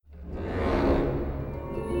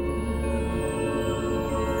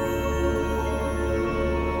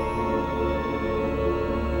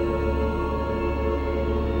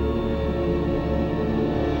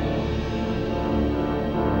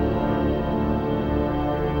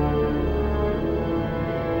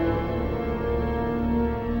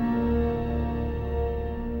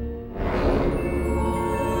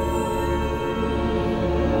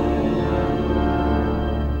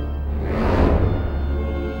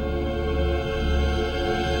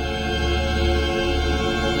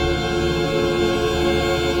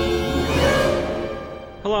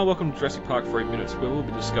Welcome to Jurassic Park for 8 minutes, where we'll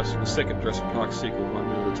be discussing the second Jurassic Park sequel 1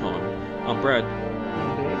 minute at a time. I'm Brad,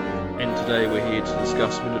 and today we're here to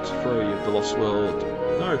discuss minute 3 of The Lost World.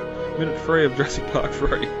 No, minute 3 of Jurassic Park 3.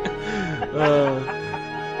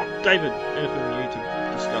 David, anything we need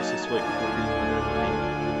to discuss this week before we get into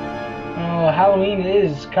Halloween? Oh, Halloween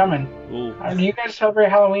is coming. Ooh. Do you guys celebrate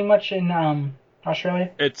Halloween much in Australia?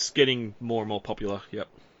 It's getting more and more popular, yep.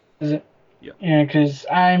 Is it? Yep. Yeah, because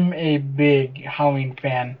I'm a big Halloween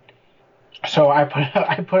fan. So I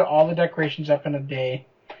put all the decorations up in a day,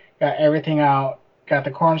 got everything out, got the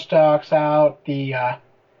corn stalks out, the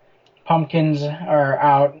pumpkins are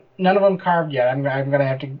out. None of them carved yet. I'm gonna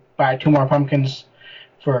have to buy 2 more pumpkins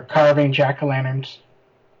for carving jack-o'-lanterns.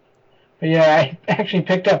 But yeah, I actually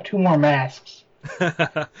picked up 2 more masks.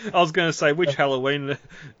 I was going to say, which Halloween?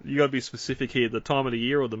 You got to be specific here. The time of the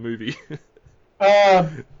year or the movie?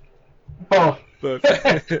 Both. So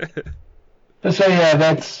yeah,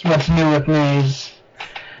 that's what's new with me is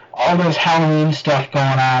all this Halloween stuff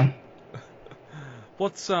going on.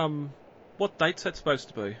 What date's that supposed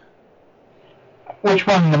to be? Which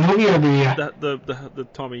one, the movie or the? The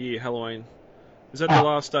time of year, Halloween. Is that the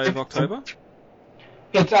last day of October?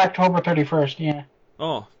 It's October 31st, yeah.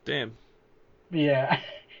 Oh, damn. Yeah,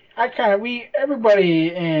 everybody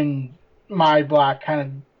in my block kind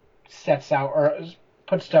of sets out or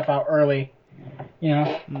puts stuff out early, you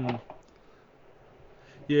know. Mm.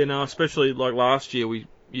 Yeah, no, especially like last year,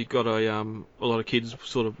 you got a lot of kids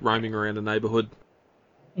sort of roaming around the neighbourhood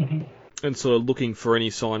and sort of looking for any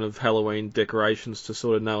sign of Halloween decorations to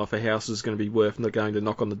sort of know if a house is going to be worth going to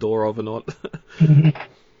knock on the door of or not.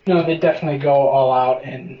 No, they definitely go all out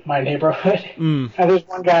in my neighborhood. There's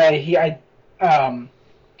one guy, he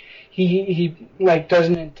like does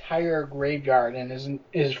an entire graveyard in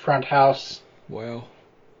his front house. Wow.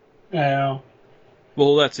 I know.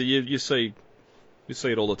 Well, that's it. You see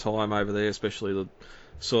it all the time over there, especially the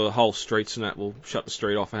sort of whole streets and that will shut the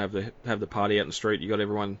street off and have the party out in the street. You got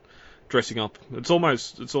everyone dressing up. It's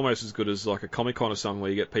almost as good as like a Comic-Con or something where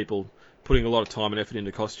you get people putting a lot of time and effort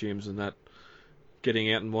into costumes and that,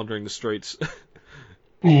 getting out and wandering the streets.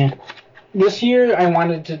 Yeah. This year I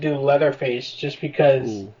wanted to do Leatherface just because.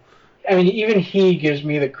 Ooh. I mean, even he gives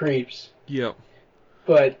me the creeps. Yep.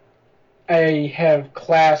 But I have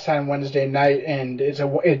class on Wednesday night, and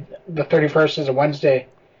the 31st is a Wednesday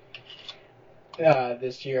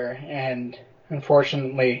this year, and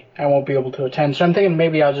unfortunately I won't be able to attend. So I'm thinking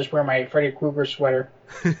maybe I'll just wear my Freddy Krueger sweater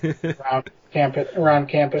around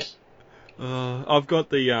campus. I've got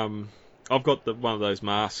one of those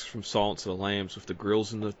masks from Silence of the Lambs with the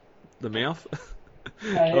grills in the mouth.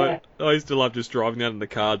 Yeah. I used to love just driving down in the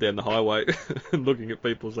car down the highway and looking at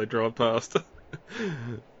people as they drive past.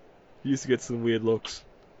 Used to get some weird looks.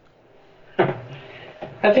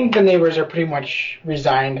 I think the neighbors are pretty much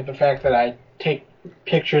resigned to the fact that I take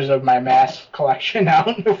pictures of my mask collection out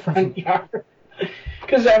in the front yard.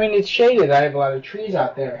 Because, I mean, it's shaded. I have a lot of trees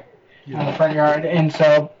out there on the front yard, and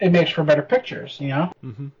so it makes for better pictures, you know?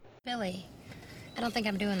 Mm-hmm. Billy, I don't think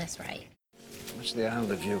I'm doing this right. How much of the island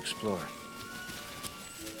have you explored?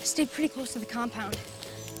 I stayed pretty close to the compound.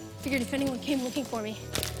 Figured if anyone came looking for me,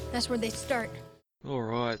 that's where they'd start.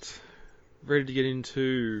 Alright. Ready to get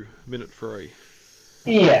into minute 3.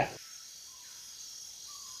 Yeah.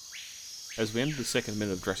 As we entered the second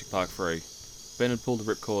minute of Jurassic Park 3, Ben had pulled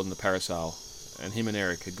the ripcord in the parasail, and him and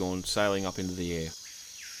Eric had gone sailing up into the air.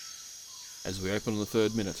 As we open on the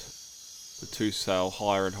third minute, the two sail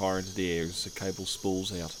higher and higher into the air as the cable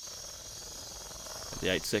spools out. At the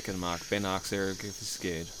 8-second mark, Ben asks Eric if he's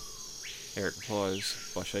scared. Eric replies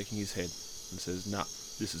by shaking his head and says, "Nah,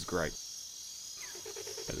 this is great."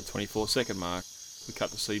 At the 24-second mark, we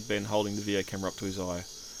cut to see Ben holding the video camera up to his eye,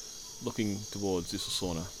 looking towards this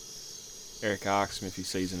sauna. Eric asks him if he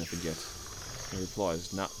sees anything yet, and he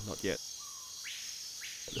replies, "Nah, not yet."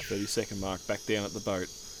 At the 30-second mark, back down at the boat,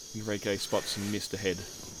 Enrique spots some mist ahead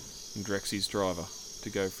and directs his driver to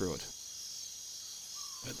go through it.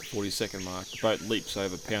 At the 40-second mark, the boat leaps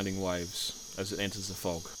over pounding waves as it enters the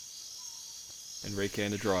fog. Enrique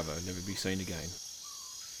and the driver never be seen again.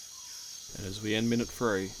 And as we end minute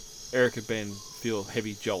 3, Eric and Ben feel a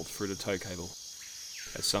heavy jolt through the tow cable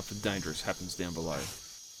as something dangerous happens down below.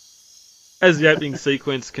 As the opening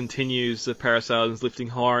sequence continues, the parasail is lifting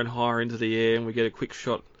higher and higher into the air, and we get a quick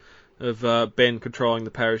shot of Ben controlling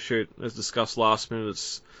the parachute. As discussed last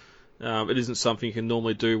minute, it isn't something you can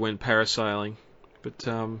normally do when parasailing. But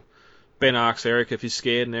Ben asks Eric if he's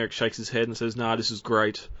scared, and Eric shakes his head and says, "Nah, this is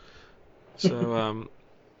great." So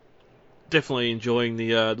definitely enjoying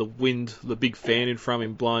the wind, the big fan in front of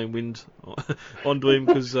him blowing wind onto him,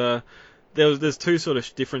 because there's two sort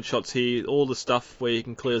of different shots here. All the stuff where you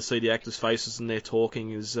can clearly see the actors' faces and they're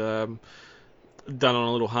talking is done on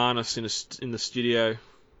a little harness in the studio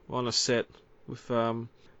on a set with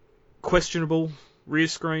questionable rear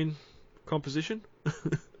screen composition.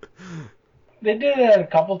 They did it a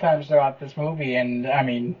couple times throughout this movie, and I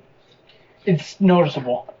mean, it's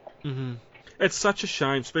noticeable. Mm-hmm. It's such a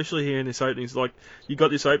shame, especially here in this opening. Like, you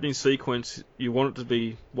got this opening sequence, you want it to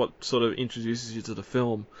be what sort of introduces you to the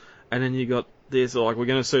film, and then you got this, like, we're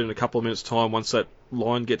going to see it in a couple of minutes' time once that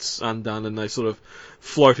line gets undone and they sort of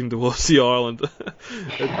floating towards the island.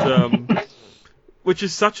 Which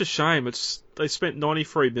is such a shame. They spent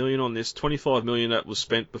 $93 million on this, $25 million that was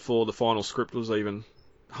spent before the final script was even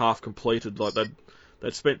half completed. Like,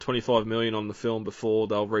 they'd spent $25 million on the film before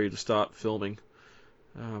they were ready to start filming.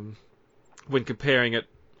 When comparing it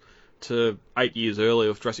to 8 years earlier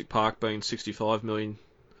with Jurassic Park being $65 million,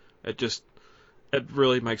 it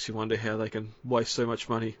really makes you wonder how they can waste so much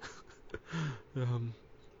money.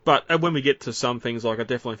 But when we get to some things, like, I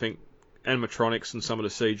definitely think animatronics and some of the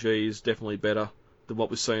CG is definitely better than what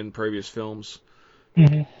we've seen in previous films.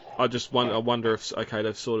 Mm-hmm. I wonder if, okay,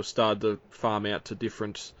 they've sort of started to farm out to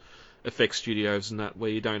different effects studios and that, where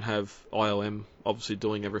you don't have ILM obviously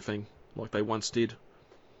doing everything like they once did.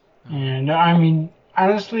 And I mean,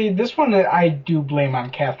 honestly, this one I do blame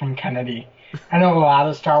on Kathleen Kennedy. I know a lot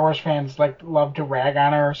of Star Wars fans love to rag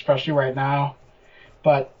on her, especially right now.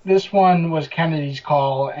 But this one was Kennedy's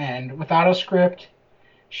call, and without a script,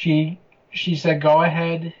 she said, "Go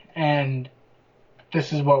ahead," and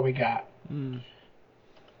this is what we got. Mm.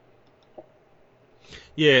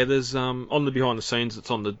 Yeah, there's on the behind the scenes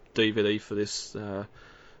that's on the DVD for this.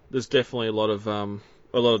 There's definitely a lot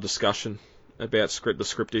of discussion about the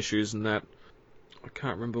script issues and that. I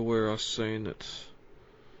can't remember where I've seen it.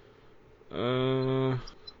 I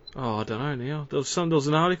don't know now. There was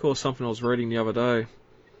an article or something I was reading the other day.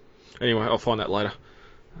 Anyway, I'll find that later.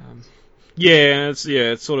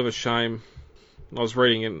 It's sort of a shame. I was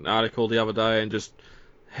reading an article the other day and just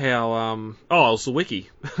how it was the wiki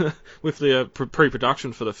with the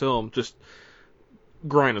pre-production for the film. Just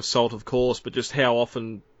grain of salt, of course, but just how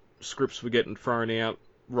often scripts were getting thrown out,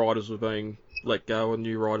 writers were being let go, and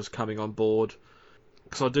new writers coming on board.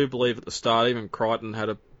 Because I do believe at the start, even Crichton had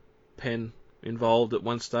a pen involved at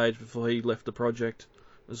one stage before he left the project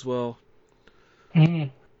as well.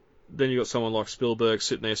 Mm. Then you got someone like Spielberg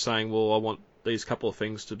sitting there saying, well, I want these couple of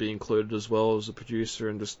things to be included as well as a producer,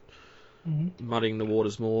 and just muddying the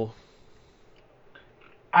waters more.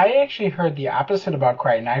 I actually heard the opposite about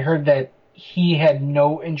Crichton. I heard that he had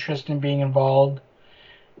no interest in being involved,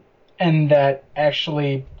 and that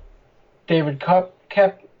actually David Koepp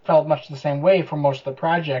felt much the same way for most of the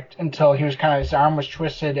project until he was his arm was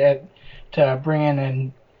twisted to bring in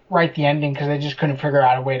and write the ending, because they just couldn't figure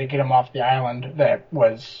out a way to get him off the island that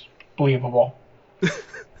was believable.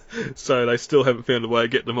 So they still haven't found a way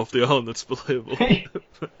of getting them off the island that's believable.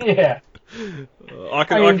 Yeah.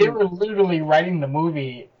 They were literally writing the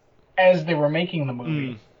movie as they were making the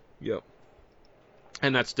movie. Yep.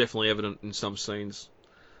 And that's definitely evident in some scenes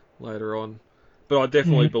later on. But I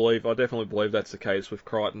definitely believe that's the case with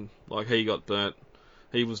Crichton. Like, he got burnt.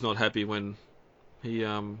 He was not happy when he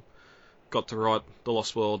got to write The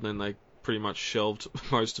Lost World, and then they pretty much shelved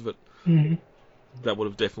most of it. Mm-hmm. That would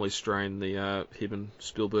have definitely strained him and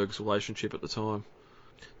Spielberg's relationship at the time.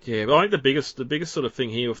 Yeah, but I think the biggest sort of thing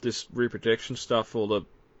here with this reprojection stuff, or the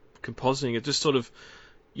compositing, it just sort of,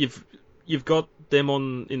 you've got them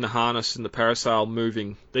in the harness in the parasail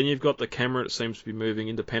moving, then you've got the camera that seems to be moving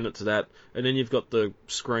independent to that, and then you've got the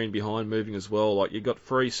screen behind moving as well. Like, you've got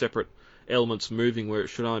three separate elements moving where it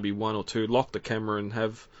should only be one or two. Lock the camera and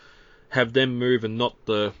have them move and not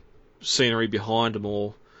the scenery behind them,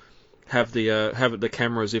 or have the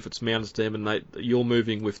camera as if it's mounted to them and you're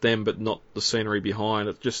moving with them but not the scenery behind.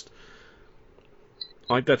 It just,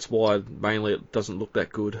 I think that's why mainly it doesn't look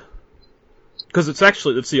that good. Because it's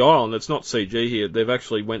the island, it's not CG here. They've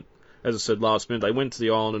actually went, as I said last minute, they went to the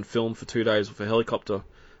island and filmed for 2 days with a helicopter,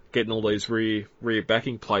 getting all these rear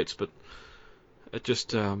backing plates, but it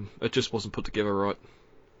just wasn't put together right.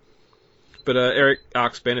 But Eric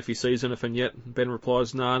asks Ben if he sees anything yet. Ben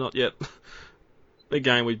replies, "Nah, not yet."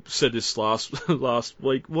 Again, we said this last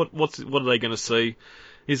week. What are they going to see?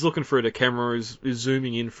 He's looking through the camera. Is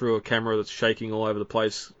zooming in through a camera that's shaking all over the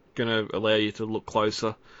place going to allow you to look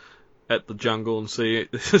closer at the jungle and see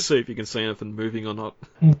if you can see anything moving or not?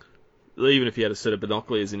 Even if he had a set of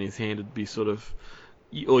binoculars in his hand, it'd be sort of,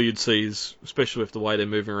 all you'd see is, especially with the way they're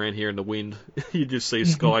moving around here in the wind, you just see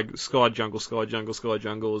sky jungle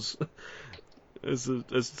as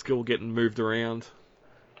it's all getting moved around.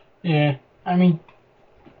 Yeah, I mean,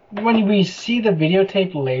 when we see the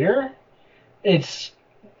videotape later, it's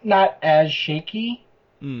not as shaky,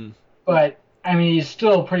 but I mean he's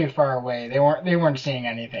still pretty far away. They weren't seeing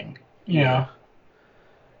anything, you know.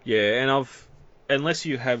 Yeah, and unless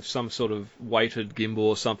you have some sort of weighted gimbal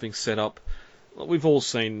or something set up, we've all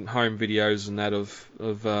seen home videos and that of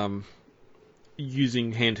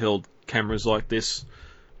using handheld cameras like this.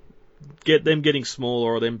 Getting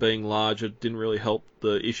smaller or them being larger didn't really help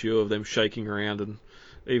the issue of them shaking around, and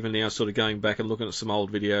even now sort of going back and looking at some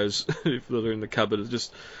old videos if they're in the cupboard, it's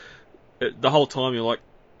just the whole time you're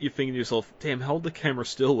thinking to yourself, damn, hold the camera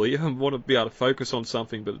still, will you? I want to be able to focus on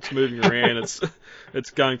something, but it's moving around,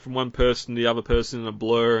 it's going from one person to the other person in a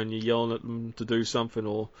blur, and you're yelling at them to do something,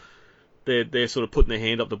 or they're sort of putting their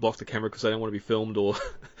hand up to block the camera because they don't want to be filmed, or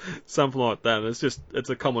something like that. And it's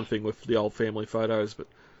a common thing with the old family photos, but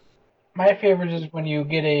My favorite is when you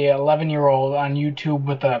get a 11-year-old on YouTube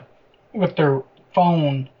with their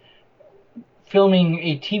phone filming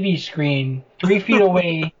a TV screen 3 feet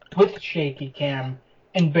away with shaky cam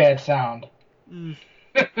and bad sound. And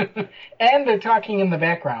they're talking in the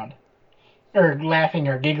background. Or laughing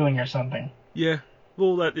or giggling or something. Yeah.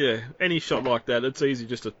 Well, any shot like that, it's easy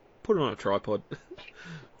just to put it on a tripod.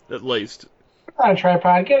 At least. Put it on a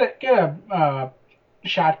tripod, get a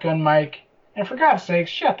shotgun mic, and for God's sake,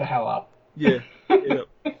 shut the hell up. Yeah. Yeah.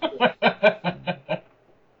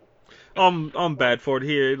 I'm bad for it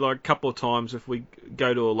here. Like a couple of times, if we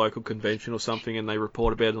go to a local convention or something and they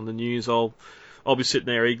report about it on the news, I'll be sitting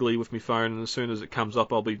there eagerly with my phone, and as soon as it comes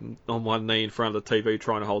up, I'll be on one knee in front of the TV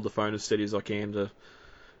trying to hold the phone as steady as I can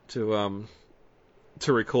to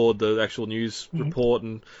record the actual news report.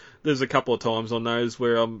 And there's a couple of times on those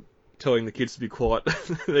where I'm telling the kids to be quiet,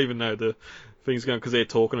 even though the thing's going, because they're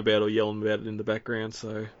talking about it or yelling about it in the background.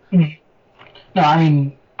 So. No, I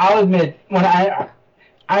mean, I'll admit when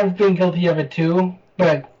I've been guilty of it too,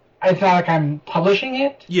 but it's not like I'm publishing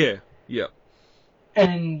it. Yeah. Yeah.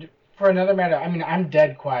 And for another matter, I mean, I'm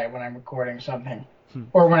dead quiet when I'm recording something,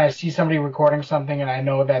 or when I see somebody recording something and I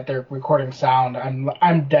know that they're recording sound.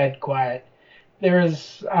 I'm dead quiet. We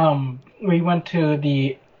went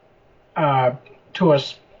to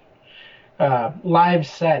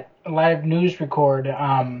live news record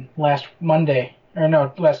last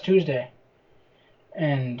Tuesday,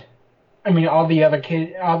 and I mean all the other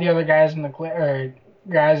guys in the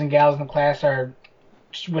guys and gals in the class are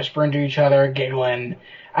just whispering to each other, giggling.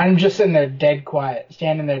 I'm just sitting there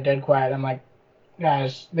standing there dead quiet. I'm like,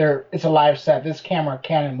 guys, it's a live set. This camera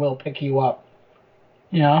can and will pick you up.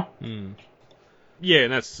 You know? Yeah,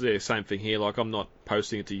 and that's the same thing here. Like, I'm not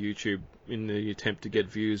posting it to YouTube in the attempt to get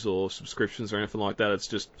views or subscriptions or anything like that. It's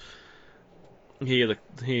just here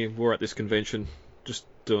we're at this convention, just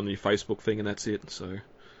doing the Facebook thing, and that's it. So,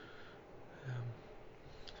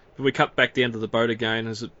 but we cut back down to the boat again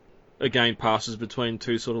as it again passes between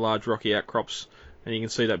two sort of large rocky outcrops, and you can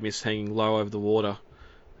see that mist hanging low over the water.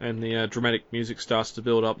 And the dramatic music starts to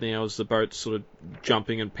build up now as the boat's sort of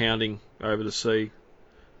jumping and pounding over the sea.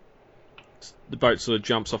 The boat sort of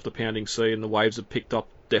jumps off the pounding sea, and the waves have picked up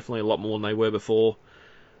definitely a lot more than they were before.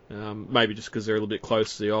 Maybe just because they're a little bit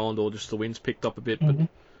close to the island, or just the wind's picked up a bit. But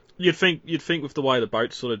you'd think with the way the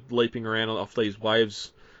boat's sort of leaping around off these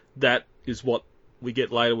waves, that is what we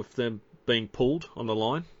get later with them being pulled on the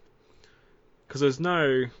line. Because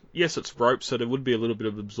yes, it's rope, so there would be a little bit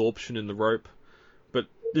of absorption in the rope, but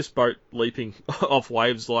this boat leaping off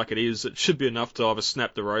waves like it is, it should be enough to either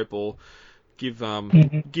snap the rope or give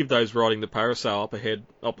those riding the parasail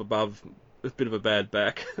up above a bit of a bad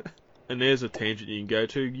back. And there's a tangent you can go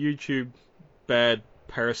to: YouTube bad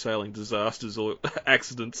parasailing disasters or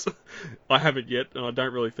accidents. I haven't yet, and I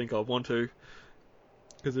don't really think I want to,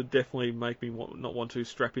 because it definitely make me not want to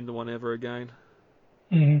strap into one ever again.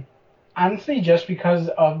 Honestly, just because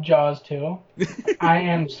of Jaws 2, I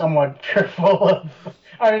am somewhat fearful of...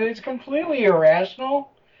 I mean, it's completely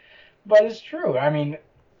irrational, but it's true. I mean,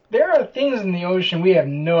 there are things in the ocean we have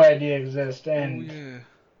no idea exist, and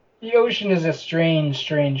the ocean is a strange,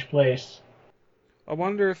 strange place. I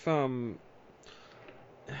wonder if,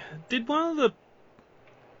 did one of the...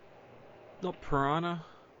 Not Piranha?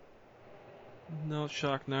 No,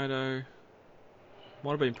 Sharknado...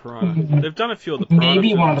 Might have been Piranha. They've done a few of the Piranha Maybe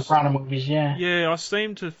films. one of the Piranha movies, yeah. Yeah, I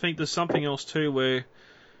seem to think there's something else too where,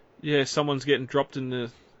 someone's getting dropped in the...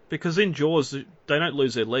 Because in Jaws, they don't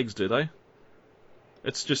lose their legs, do they?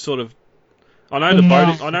 It's just sort of... I know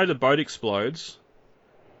the boat explodes.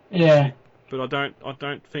 Yeah. But I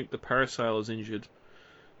don't think the parasailer's injured.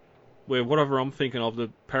 Where whatever I'm thinking of, the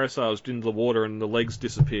parasailer's into the water and the legs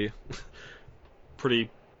disappear. Pretty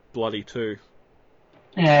bloody too.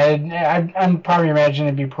 Yeah, I'm probably imagining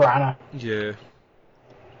it'd be Piranha. Yeah.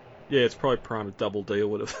 Yeah, it's probably Piranha Double D or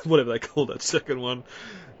whatever they call that second one.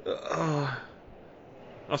 I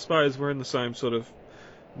suppose we're in the same sort of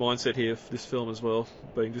mindset here for this film as well,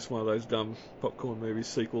 being just one of those dumb popcorn movie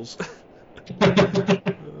sequels.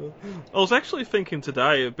 I was actually thinking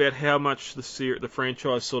today about how much the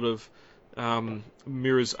franchise sort of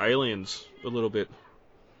mirrors Aliens a little bit.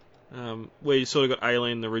 Where you sort of got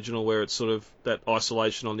Alien, the original, where it's sort of that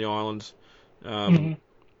isolation on the island.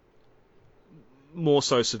 More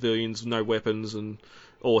so civilians, no weapons, and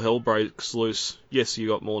all hell breaks loose. Yes, you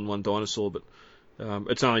got more than one dinosaur, but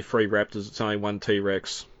it's only 3 raptors, it's only 1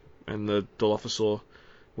 T-Rex, and the Dilophosaur.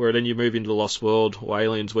 Where then you move into the Lost World, or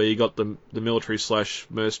Aliens, where you got the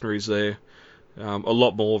military/mercenaries there. A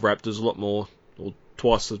lot more raptors, a lot more, or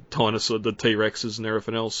twice the dinosaur, the T-Rexes and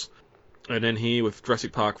everything else. And then here with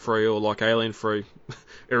Jurassic Park 3, or like Alien 3,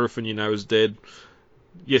 everything you know is dead.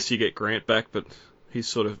 Yes, you get Grant back, but he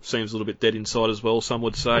sort of seems a little bit dead inside as well, some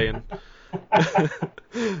would say. And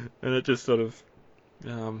and it just sort of,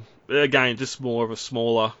 again, just more of a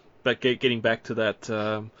smaller, but getting back to that,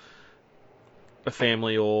 a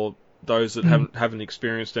family or those that haven't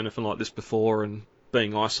experienced anything like this before and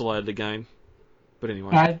being isolated again. But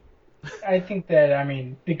anyway. I think that, I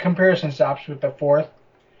mean, the comparison stops with the fourth,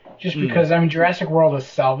 just because, I mean, Jurassic World is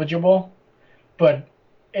salvageable, but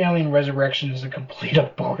Alien Resurrection is a complete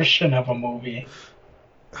abortion of a movie.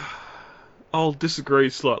 I'll disagree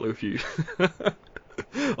slightly with you.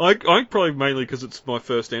 I probably mainly because it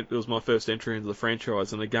was my first entry into the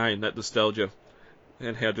franchise, and again, that nostalgia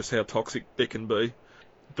and how toxic they can be.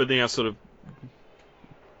 But now, sort of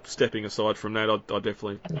stepping aside from that, I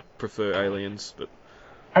definitely prefer Aliens. But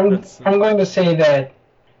I'm going to say that,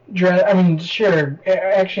 I mean, sure,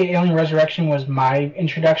 actually, Alien Resurrection was my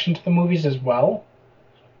introduction to the movies as well,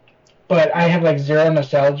 but I have like zero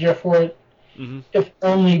nostalgia for it, if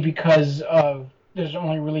only because of there's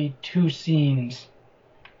only really 2 scenes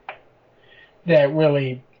that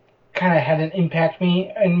really kind of had an impact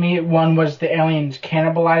in me. One was the aliens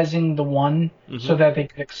cannibalizing the one so that they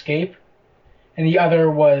could escape, and the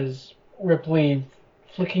other was Ripley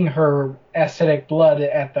flicking her acidic blood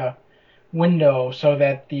at the window so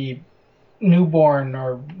that the newborn,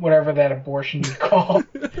 or whatever that abortion you call,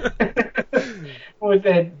 with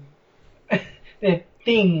that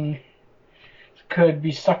thing could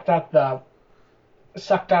be sucked out of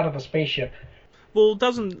the spaceship. Well,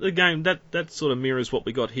 that sort of mirrors what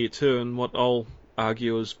we got here too, and what I'll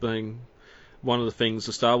argue as being one of the things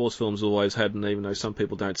the Star Wars films always had, and even though some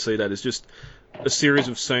people don't see that, is just a series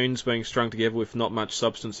of scenes being strung together with not much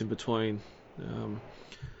substance in between.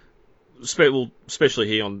 Especially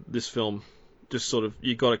here on this film, just sort of,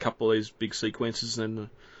 you got a couple of these big sequences, and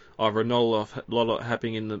either not a lot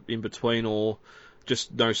happening in between, or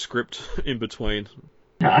just no script in between.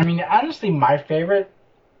 I mean, honestly, my favorite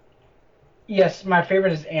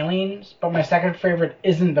is Aliens, but my second favorite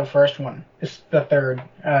isn't the first one. It's the third,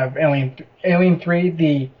 Alien 3,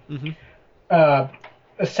 the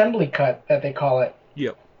assembly cut that they call it.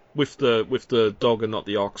 Yep, with the dog and not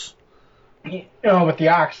the ox. No, with the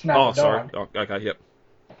ox, not the dog. Oh, sorry. Okay, yep.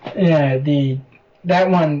 Yeah, that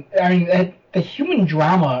one. I mean, the human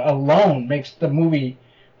drama alone makes the movie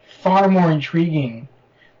far more intriguing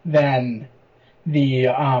than the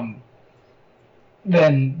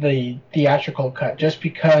theatrical cut. Just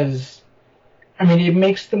because, I mean, it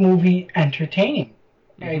makes the movie entertaining.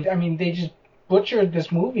 Right? I mean, they just butchered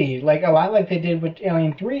this movie like a lot, like they did with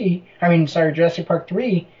Jurassic Park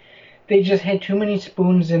 3. They just had too many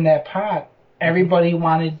spoons in that pot. Everybody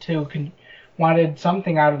wanted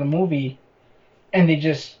something out of the movie, and they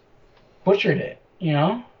just butchered it, you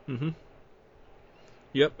know?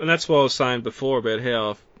 Yep, and that's what I was saying before about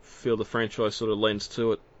how I feel the franchise sort of lends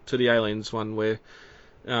to the Aliens one, where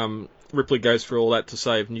Ripley goes through all that to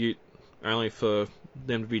save Newt, only for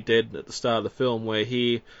them to be dead at the start of the film, where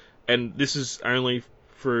here, and this is only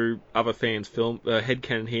through other fans'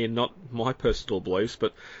 headcanon here, not my personal beliefs,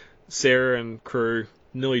 but Sarah and crew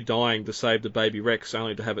nearly dying to save the baby Rex,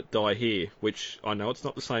 only to have it die here, which I know it's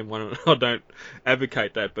not the same one, and I don't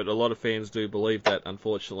advocate that, but a lot of fans do believe that,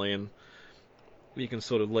 unfortunately, and you can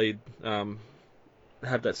sort of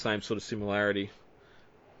have that same sort of similarity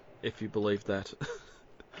if you believe that,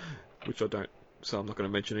 which I don't, so I'm not going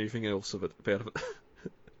to mention anything else about it.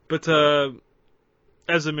 But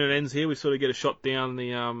as the minute ends here, we sort of get a shot down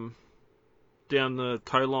the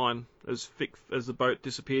tow line as the boat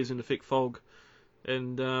disappears into thick fog,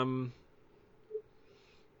 and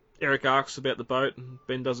Eric asks about the boat, and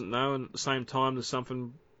Ben doesn't know, and at the same time there's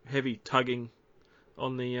something heavy tugging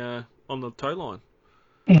on the tow line.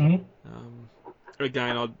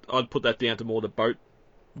 Again, I'd put that down to more the boat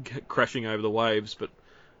crashing over the waves, but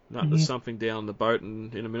No, there's something down the boat,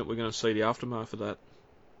 and in a minute we're going to see the aftermath of that.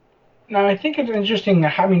 Now, I think it's interesting.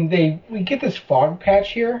 I mean, we get this fog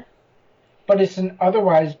patch here, but it's an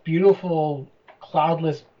otherwise beautiful,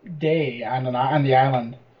 cloudless day on the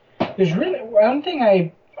island. There's really one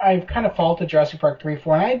thing I've kind of faulted Jurassic Park 3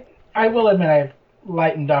 for, and I will admit I've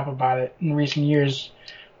lightened up about it in recent years,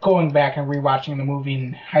 going back and rewatching the movie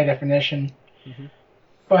in high definition. Mm-hmm.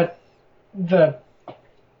 But the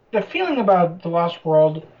feeling about the Lost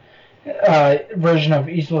World version of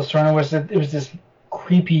Isla Sorna was that it was this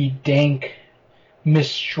creepy, dank,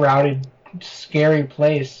 mist-shrouded, scary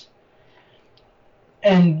place.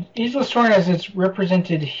 And Isla Sorna, as it's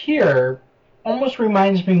represented here, almost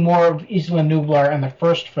reminds me more of Isla Nublar in the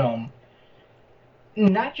first film.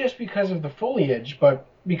 Not just because of the foliage, but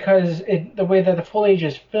because the way that the foliage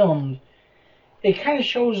is filmed, it kind of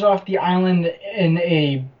shows off the island in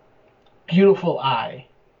a beautiful eye,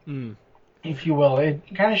 if you will. It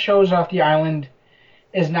kind of shows off the island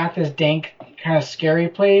as not this dank, kind of scary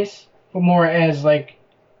place, but more as like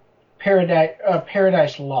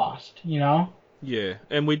paradise lost, you know? Yeah,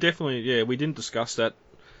 and we didn't discuss that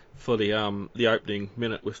for the opening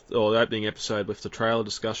minute the opening episode with the trailer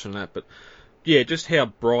discussion and that, but yeah, just how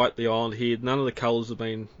bright the island here. None of the colours have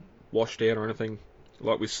been washed out or anything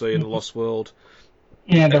like we see in the Lost World.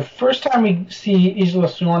 Yeah, the first time we see Isla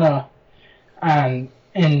Sorna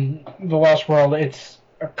in the Lost World, it's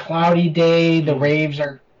a cloudy day. The waves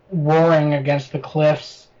are roaring against the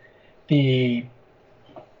cliffs. There's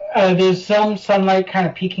some sunlight kind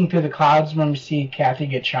of peeking through the clouds when we see Kathy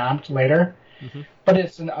get chomped later. Mm-hmm. But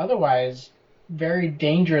it's an otherwise very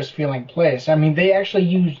dangerous feeling place. I mean, they actually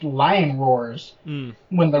used lion roars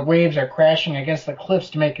when the waves are crashing against the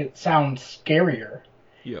cliffs to make it sound scarier.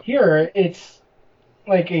 Yep. Here, it's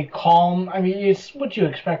like a calm... I mean, it's what you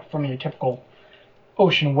expect from your typical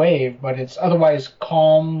ocean wave, but it's otherwise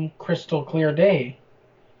calm, crystal clear day.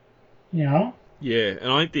 You know? Yeah, and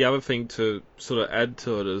I think the other thing to sort of add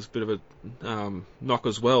to it as a bit of a knock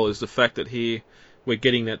as well is the fact that here we're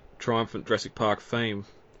getting that triumphant Jurassic Park theme,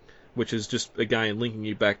 which is just, again, linking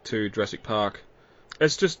you back to Jurassic Park.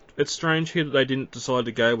 It's strange here that they didn't decide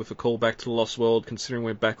to go with a callback to the Lost World, considering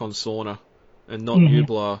we're back on Sorna and not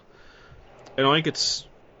Nublar. And I think it's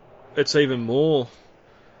even more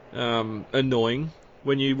annoying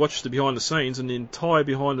when you watch the behind the scenes, and the entire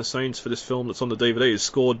behind the scenes for this film that's on the DVD is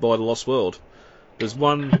scored by the Lost World. There's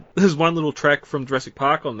one little track from Jurassic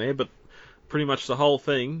Park on there, but pretty much the whole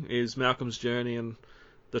thing is Malcolm's Journey and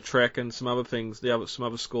the track and some other things, some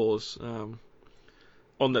other scores on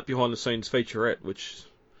that behind the scenes featurette. Which,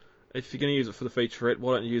 if you're going to use it for the featurette,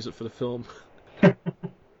 why don't you use it for the film?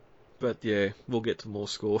 But yeah, we'll get to more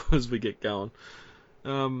score as we get going.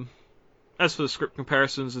 As for the script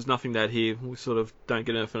comparisons, there's nothing that here. We sort of don't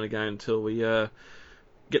get anything again until we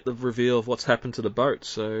get the reveal of what's happened to the boat.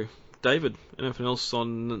 So, David, anything else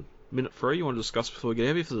on minute 3 you want to discuss before we get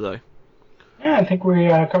heavy for the day? Yeah, I think we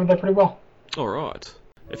covered that pretty well. Alright.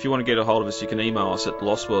 If you want to get a hold of us, you can email us at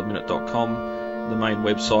lostworldminute.com. The main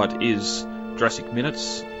website is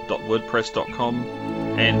jurassicminutes.wordpress.com,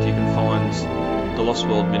 and you can find the Lost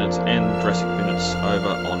World Minutes and Jurassic Minutes over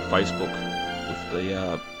on Facebook with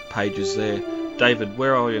the pages there. David,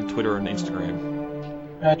 where are we on Twitter and Instagram?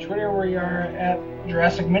 Twitter, we are at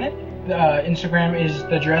Jurassic Minute. Instagram is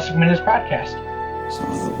the Jurassic Minutes Podcast.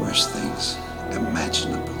 Some of the worst things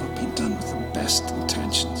imaginable have been done with the best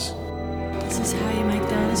intentions. This is how you make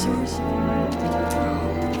dinosaurs? No.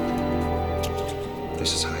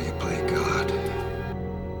 This is how you play God.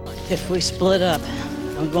 If we split up,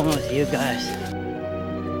 I'm going with you guys.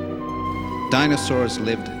 Dinosaurs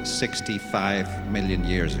lived 65 million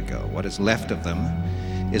years ago. What is left of them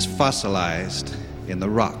is fossilized in the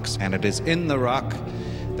rocks, and it is in the rock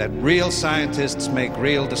that real scientists make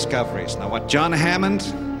real discoveries. Now, what John Hammond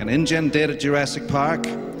and InGen did at Jurassic Park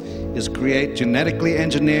is create genetically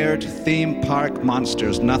engineered theme park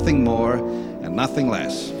monsters, nothing more and nothing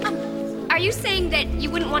less. Are you saying that you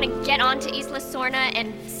wouldn't want to get onto Isla Sorna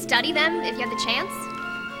and study them if you had the chance?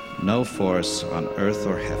 No force on earth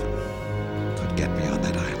or heaven could get me on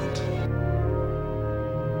that island.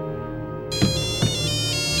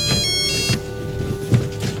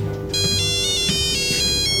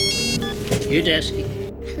 You're Desky.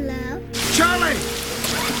 Hello? Charlie!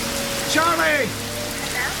 Charlie!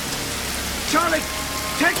 Hello? Charlie,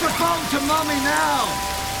 take the phone to Mommy now!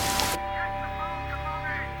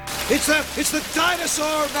 It's the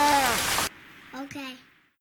dinosaur man! Okay.